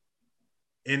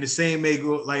 And the same may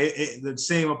go like the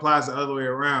same applies the other way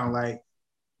around. Like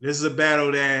this is a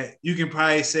battle that you can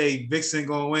probably say Vixen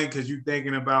gonna win because you're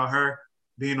thinking about her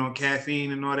being on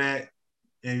caffeine and all that,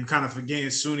 and you kind of forgetting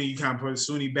Suni. You kind of put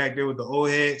Suni back there with the old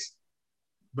heads,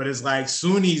 but it's like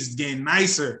Suni's getting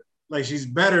nicer. Like she's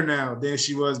better now than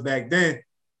she was back then.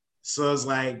 So it's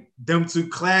like them two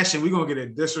clashing. We're gonna get a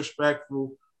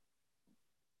disrespectful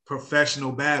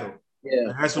professional battle. Yeah,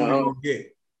 like, that's what we're gonna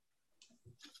get.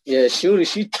 Yeah, Shooty,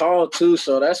 she tall too,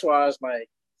 so that's why it's like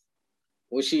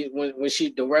when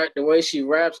the way she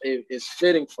raps, it's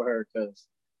fitting for her because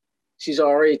she's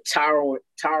already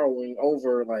towering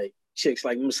over like chicks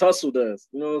like Miss Hustle does.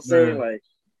 You know what I'm saying? Yeah. Like,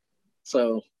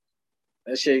 so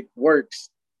that shit works.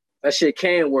 That shit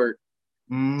can work.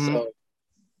 Mm-hmm.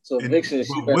 So Vixen,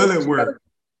 will it work?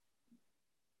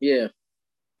 Yeah.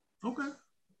 Okay.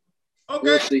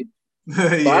 We'll see.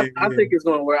 Yeah, I think it's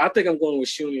gonna work. I think I'm going with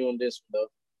Shuni on this one though.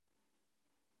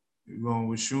 You're going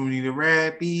with Shuni the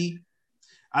Rappy.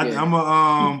 I'm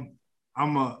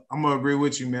gonna agree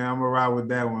with you, man. I'm gonna ride with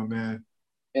that one, man.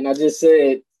 And I just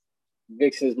said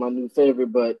Vixen's my new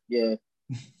favorite, but yeah,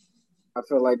 I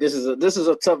feel like this is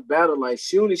a tough battle. Like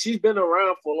Shuni, she's been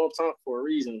around for a long time for a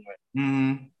reason. Like,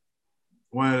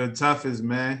 one of the toughest,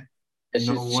 man. She's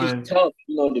tough,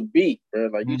 to beat, bro.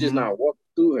 Like you just not walking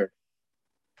through her.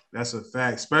 That's a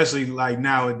fact, especially like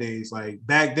nowadays. Like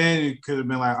back then, it could have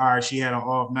been like, all right, she had an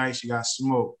off night, she got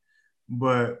smoked,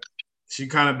 but she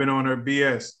kind of been on her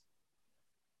BS.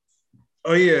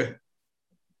 Oh yeah,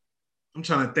 I'm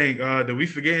trying to think. Did we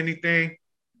forget anything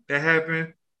that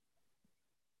happened?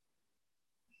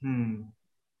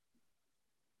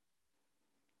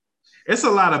 It's a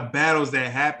lot of battles that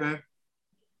happen.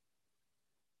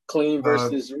 Clean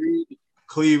versus Reed.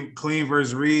 Clean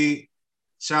versus Reed.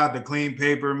 Shout out to Clean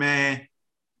Paper, man.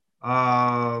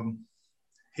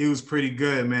 He was pretty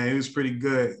good, man. He was pretty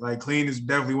good. Like Clean is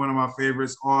definitely one of my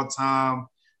favorites, all time,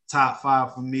 top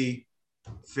 5 for me,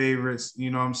 favorites.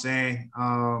 You know what I'm saying?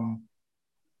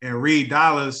 And Reed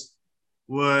Dollars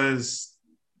was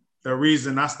the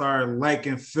reason I started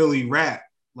liking Philly rap.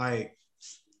 Like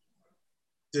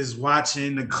just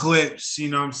watching the clips, you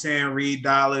know what I'm saying? Reed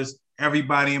Dollars.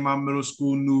 Everybody in my middle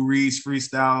school knew Reed's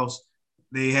freestyles.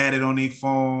 They had it on their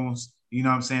phones, you know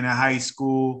what I'm saying, at high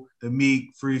school. The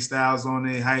Meek freestyles on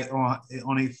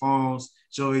their phones,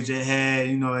 Joey J had,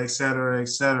 et cetera, et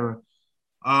cetera.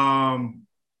 And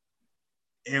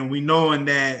we knowing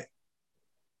that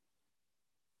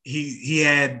he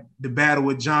had the battle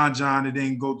with John. It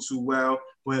didn't go too well,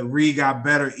 but Reed got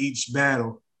better each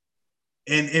battle.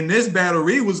 And in this battle,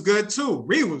 Reed was good too.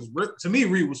 Reed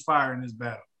was fire in this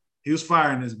battle. He was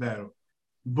fire in this battle.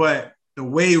 But the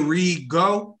way Reed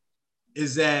go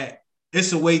is that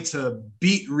it's a way to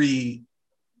beat Reed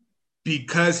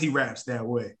because he raps that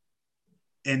way.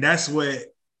 And that's what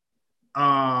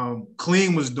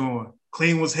Clean was doing.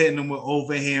 Clean was hitting him with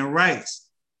overhand rights.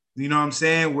 You know what I'm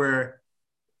saying? Where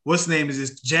what's the name is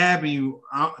just jabbing you,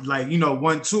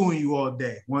 1-2 on you all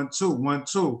day. 1-2,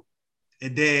 1-2.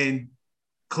 And then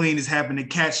Clean is happening to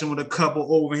catch him with a couple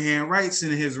overhand rights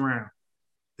in his round.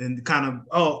 Then kind of,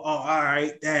 all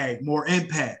right, dang, more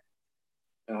impact.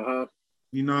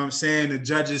 You know what I'm saying? The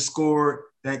judges scored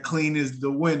that Clean is the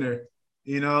winner,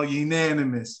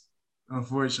 unanimous,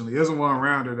 unfortunately. It was a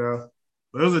one-rounder, though.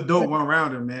 But it was a dope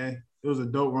one-rounder, man. It was a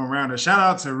dope one-rounder. Shout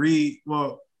out to Reed.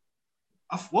 Well,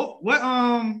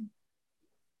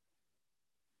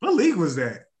 What league was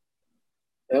that?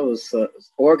 That was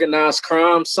organized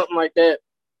crime, something like that.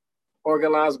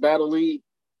 Organized battle league.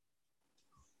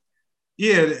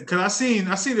 Yeah, because I seen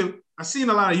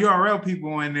a lot of URL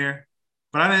people in there,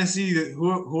 but I didn't see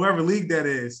whoever league that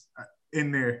is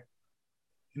in there.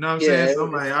 You know what I'm saying? Yeah, So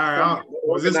I'm like, all right,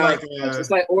 was this like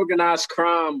it's like organized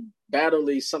crime battle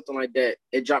league, something like that.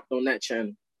 It dropped on that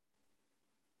channel.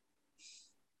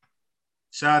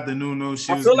 shout out to Nuno?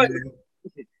 She I was feel in like there.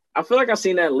 I feel like I've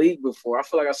seen that league before. I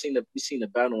feel like we seen the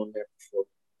battle on there before.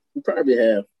 We probably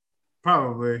have.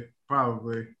 Probably.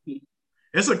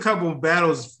 It's a couple of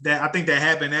battles that I think that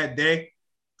happened that day.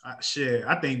 Shit,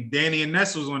 I think Danny and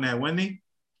Ness was on that, wasn't he?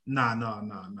 Nah.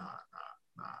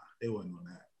 They wasn't on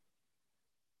that.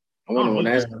 I I don't wonder know when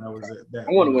what that's. battle that was.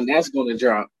 I wonder when that's going to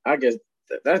drop. I guess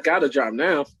that's got to drop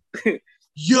now.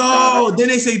 Yo, then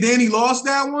they say Danny lost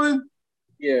that one.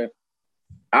 Yeah,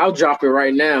 I'll drop it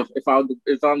right now if I'm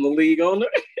the league owner.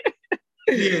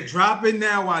 Yeah, drop it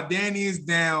now while Danny is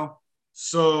down,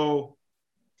 so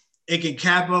it can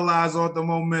capitalize off the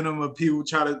momentum of people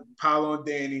try to pile on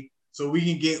Danny, so we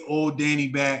can get old Danny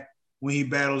back when he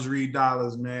battles Reed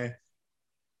Dollars, man.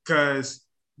 Because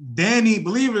Danny,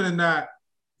 believe it or not,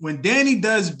 when Danny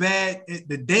does bad,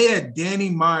 the day that Danny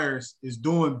Myers is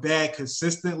doing bad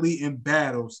consistently in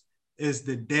battles is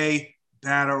the day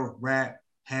battle rap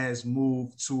has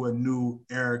moved to a new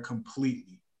era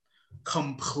completely. That's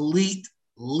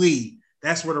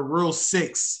where the real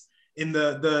six and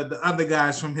the other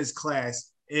guys from his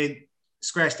class, and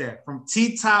scratch that, from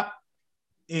T-Top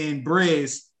and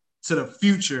Briz to the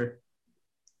future.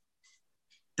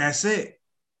 That's it.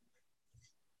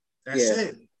 That's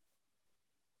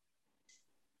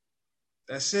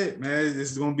it, man.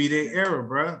 This is gonna be their era,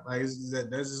 bro. Like that's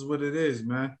just what it is,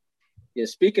 man. Yeah.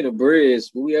 Speaking of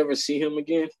Briz, will we ever see him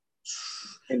again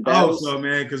in battles? So,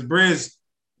 man, because Briz,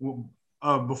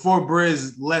 before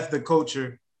Briz left the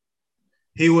culture,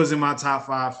 he was in my top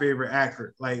 5 favorite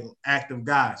active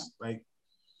guys. Like,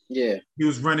 yeah, he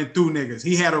was running through niggas.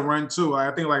 He had a run too. I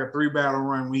think like a 3 battle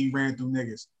run when he ran through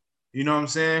niggas. You know what I'm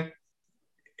saying?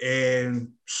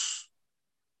 And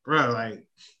bro, like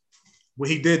what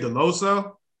he did to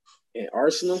Loso in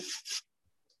Arsenal.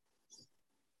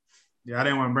 Yeah, I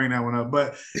didn't want to bring that one up,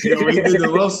 but you know, when he did the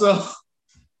Loso,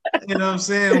 you know what I'm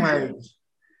saying? Like,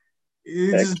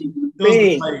 it just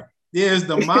those like, yeah, it's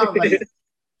the mob. Like,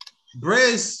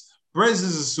 Briz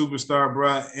is a superstar,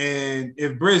 bro. And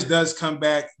if Briz does come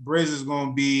back, Briz is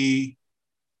gonna be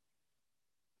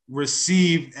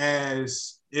received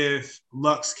as if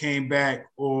Lux came back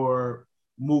or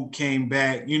Mook came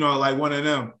back, you know, like one of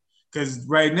them. Because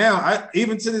right now,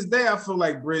 even to this day, I feel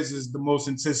like Briz is the most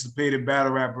anticipated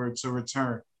battle rapper to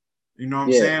return. You know what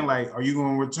I'm saying? Like, are you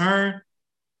going to return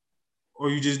or are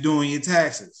you just doing your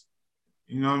taxes?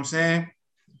 You know what I'm saying?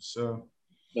 So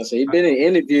he's been in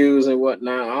interviews and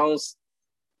whatnot. I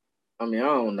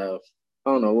don't know.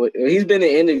 He's been in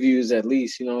interviews at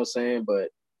least, you know what I'm saying?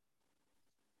 But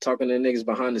talking to niggas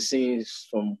behind the scenes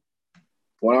from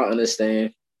what I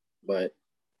understand. But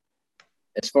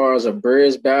as far as a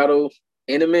Briz battle,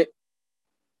 intimate.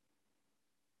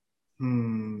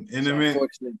 Intimate.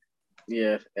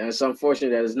 Yeah, and it's unfortunate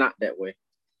that it's not that way.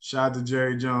 Shout out to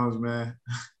Jerry Jones, man.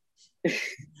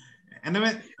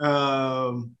 Intimate.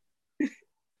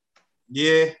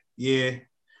 Yeah.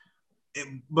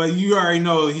 But you already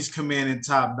know he's commanding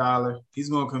top dollar. He's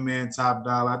gonna command top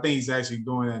dollar. I think he's actually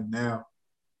doing that now.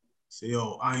 Say,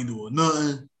 yo, I ain't doing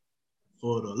nothing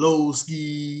for the low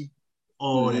ski.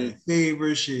 All that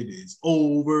favorite shit is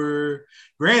over.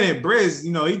 Granted, Briz,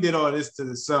 you know, he did all this to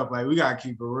himself. Like, we gotta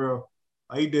keep it real.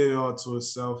 Like, he did it all to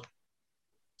himself.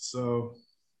 So,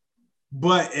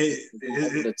 but if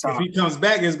he comes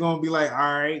back, it's gonna be like, all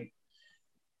right,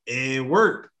 it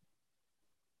worked.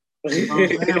 You know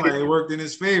what I'm saying? Like, it worked in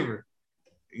his favor.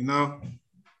 You know?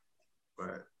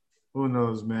 But who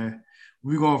knows, man?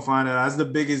 We're gonna find out. That's the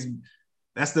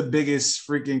biggest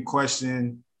freaking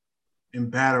question in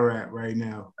battle rap right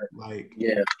now. Like,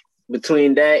 yeah,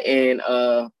 between that and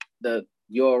the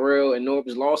URL and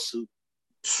Norb's lawsuit,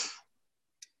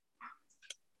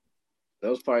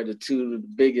 those probably the two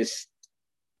biggest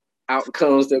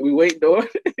outcomes that we wait on.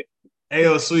 Hey,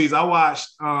 yo, Sweets, I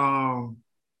watched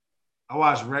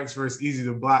Rex versus Easy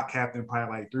to Block Captain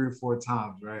probably like 3 or 4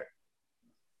 times, right?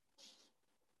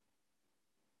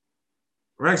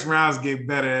 Rex rounds get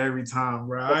better every time,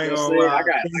 bro. I ain't gonna lie.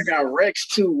 I got Rex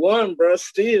 2-1, bro,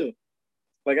 still.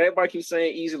 Like, everybody keeps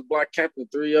saying Easy to Block Captain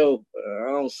 3-0.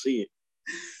 I don't see it.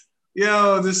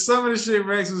 Yo, there's some of the shit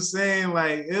Rex was saying,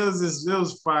 like, it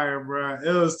was fire, bro.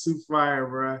 It was too fire,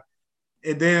 bro.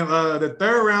 And then the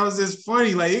third round is just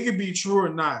funny. Like, it could be true or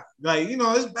not. Like, you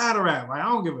know, it's battle rap. Like, I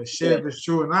don't give a shit if it's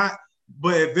true or not.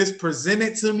 But if it's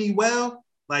presented to me well,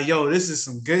 like, yo, this is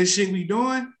some good shit we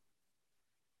doing.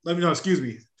 Let me know, excuse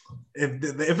me.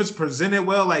 If it's presented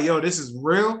well, like, yo, this is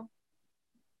real.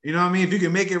 You know what I mean? If you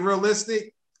can make it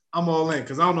realistic, I'm all in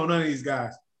because I don't know none of these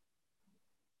guys.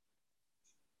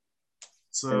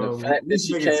 So And the fact that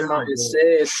she came out and bro.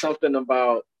 said something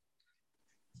about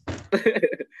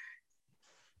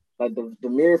like the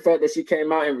mere fact that she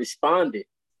came out and responded,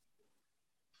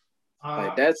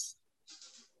 like that's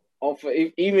off.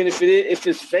 Even if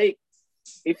it's fake,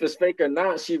 if it's fake or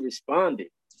not, she responded.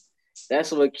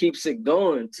 That's what keeps it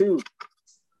going too.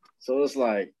 So it's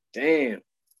like, damn,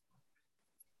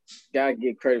 gotta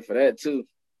get credit for that too.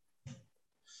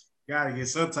 Gotta get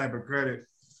some type of credit.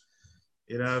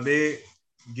 You know what I mean?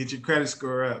 Get your credit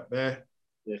score up, man.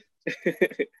 Yeah.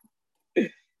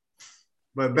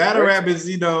 But battle rap is,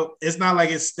 you know, it's not like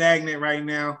it's stagnant right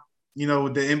now. You know,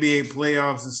 with the NBA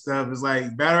playoffs and stuff, it's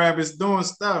like battle rap is doing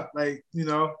stuff. Like, you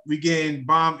know, we getting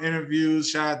bomb interviews.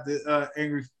 Shout out to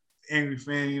Angry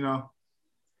Fan. You know,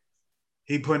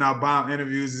 he putting out bomb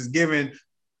interviews. Is giving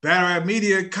battle rap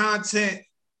media content.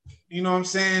 You know what I'm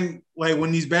saying? Like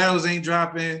when these battles ain't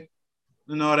dropping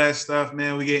and all that stuff,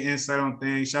 man, we get insight on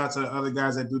things. Shout out to the other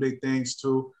guys that do their things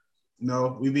too. You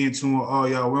know, we be in tune with all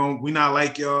y'all. We not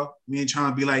like y'all. We ain't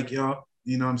trying to be like y'all.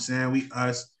 You know what I'm saying? We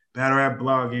us.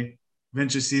 BattlerapBloggin,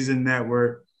 Venture Season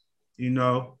Network. You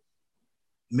know,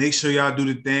 make sure y'all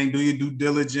do the thing. Do your due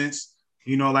diligence.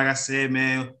 You know, like I said,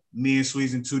 man, me and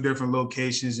Sweet's in 2 different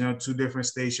locations, you know, 2 different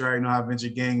states. You already know how Venture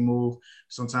Gang move.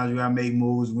 Sometimes we got to make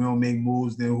moves. We don't make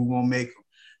moves, then who won't make them?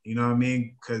 You know what I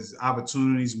mean? Because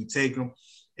opportunities, we take them.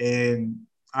 And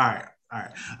all right.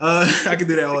 I can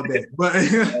do that all day.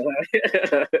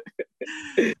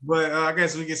 But I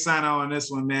guess we can sign out on this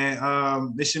one,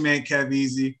 man. This your man, Kev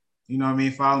Easy. You know what I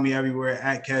mean? Follow me everywhere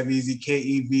at Kev Easy,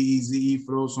 Keveze,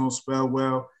 for those who don't spell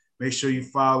well. Make sure you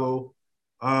follow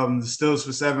the Stills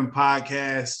for 7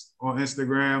 podcast on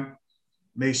Instagram.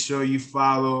 Make sure you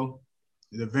follow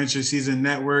the Venture Season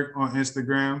Network on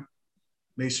Instagram.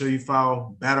 Make sure you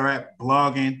follow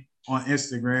BattlerapBloggin on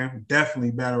Instagram.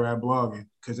 Definitely BattlerapBloggin,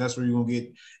 because that's where you're going to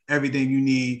get everything you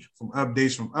need from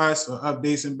updates from us or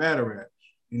updates in Battle Rap.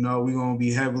 You know, we're going to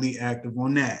be heavily active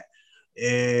on that.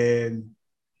 And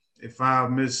if I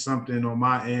missed something on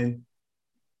my end,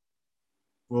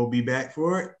 we'll be back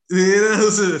for it. You know,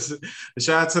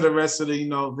 shout out to the rest of the, you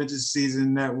know, Venture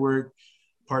Season Network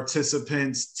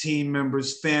participants, team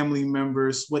members, family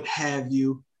members, what have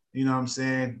you. You know what I'm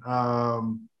saying?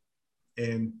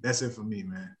 And that's it for me,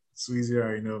 man. Sweezy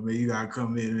already know, man. You gotta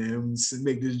come in and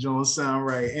make this joint sound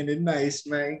right. And it nice,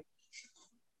 man.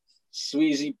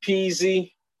 Sweezy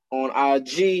Peasy on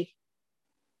IG.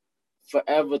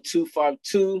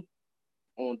 Forever252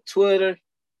 on Twitter.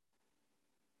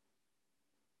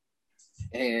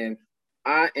 And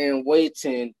I am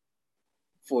waiting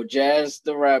for Jazz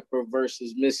the Rapper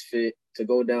versus Misfit to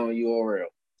go down URL.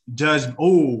 Judge,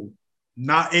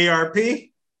 not ARP?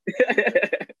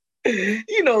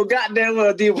 You know, goddamn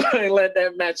well, D-Boy ain't let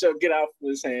that matchup get out of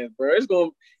his hands, bro. It's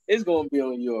gonna be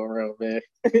on URL, man.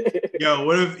 Yo,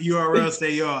 what if URL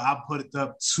say, yo, I put it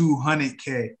up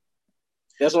 200K?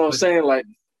 That's what I'm saying. Like,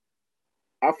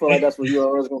 I feel like that's what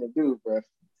URL is gonna do, bro.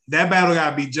 That battle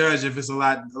gotta be judged if it's a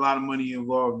lot of money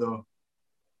involved, though.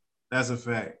 That's a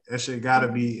fact. That shit gotta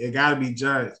be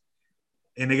judged.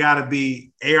 And it gotta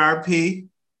be ARP,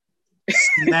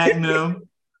 Magnum.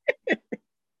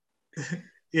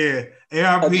 Yeah,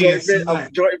 ARP a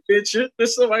joint venture. Did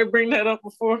somebody bring that up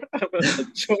before? A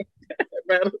joint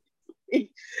battle.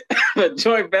 A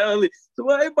joint battle. So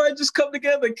why everybody just come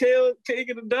together? K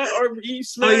get a dot, RBE,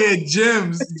 Smack. Oh yeah,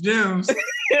 gems.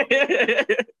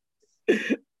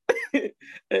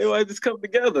 Everybody just come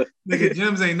together. Nigga,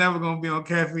 Gems ain't never gonna be on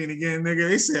caffeine again, nigga.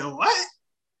 They said, what?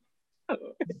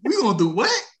 We gonna do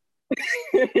what?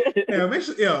 Yeah, make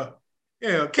sure,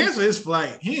 cancel his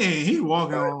flight. He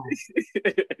walking home.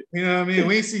 You know what I mean?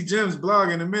 We ain't see Gems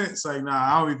blog in a minute. It's like, nah,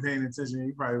 I don't be paying attention.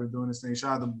 He probably was doing this thing.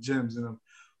 Shout out to Gems and them.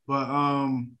 But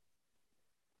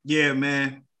yeah,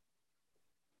 man.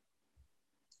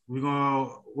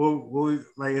 We'll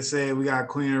like I said, we got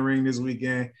Queen of the Ring this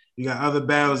weekend. We got other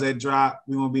battles that drop.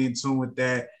 We're gonna be in tune with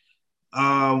that.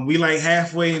 We like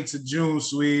halfway into June,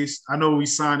 Sweets. I know we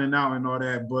signing out and all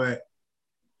that, but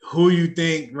who you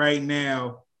think right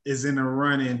now is in the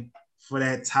running for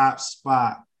that top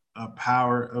spot of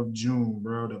Power of June,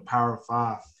 bro? The Power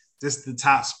 5. Just the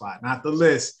top spot, not the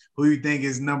list. Who you think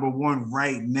is number 1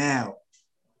 right now?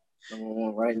 Number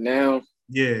 1 right now?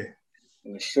 Yeah.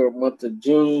 In the short month of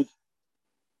June.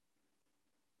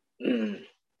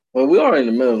 Well, we are in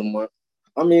the middle of the month.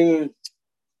 I mean,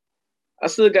 I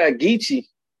still got Geechee.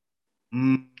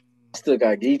 Mm. I still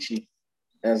got Geechee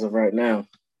as of right now.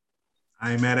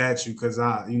 I ain't mad at you because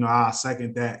I'll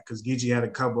second that because Geechee had a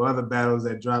couple other battles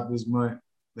that dropped this month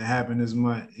that happened this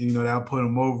month. That'll put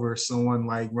him over someone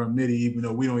like Rummitty, even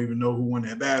though we don't even know who won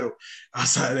that battle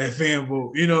outside of that fan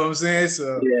vote. You know what I'm saying?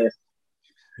 So yeah,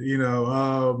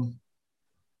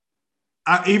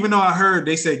 even though I heard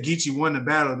they said Geechee won the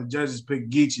battle, the judges picked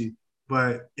Geechee,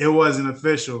 but it wasn't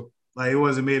official. Like it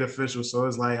wasn't made official. So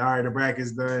it's like, all right, the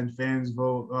bracket's done, fans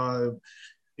vote.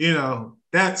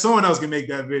 That someone else can make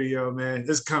that video, man.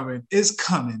 It's coming. It's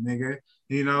coming, nigga.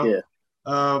 Yeah.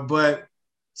 But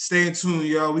stay tuned,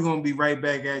 y'all. We're gonna be right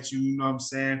back at you, you know what I'm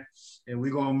saying? And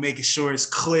we're gonna make sure it's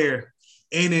clear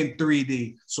and in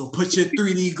 3D. So put your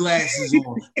 3D glasses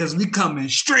on because we coming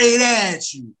straight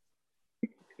at you.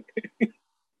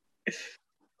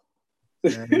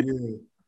 Yeah.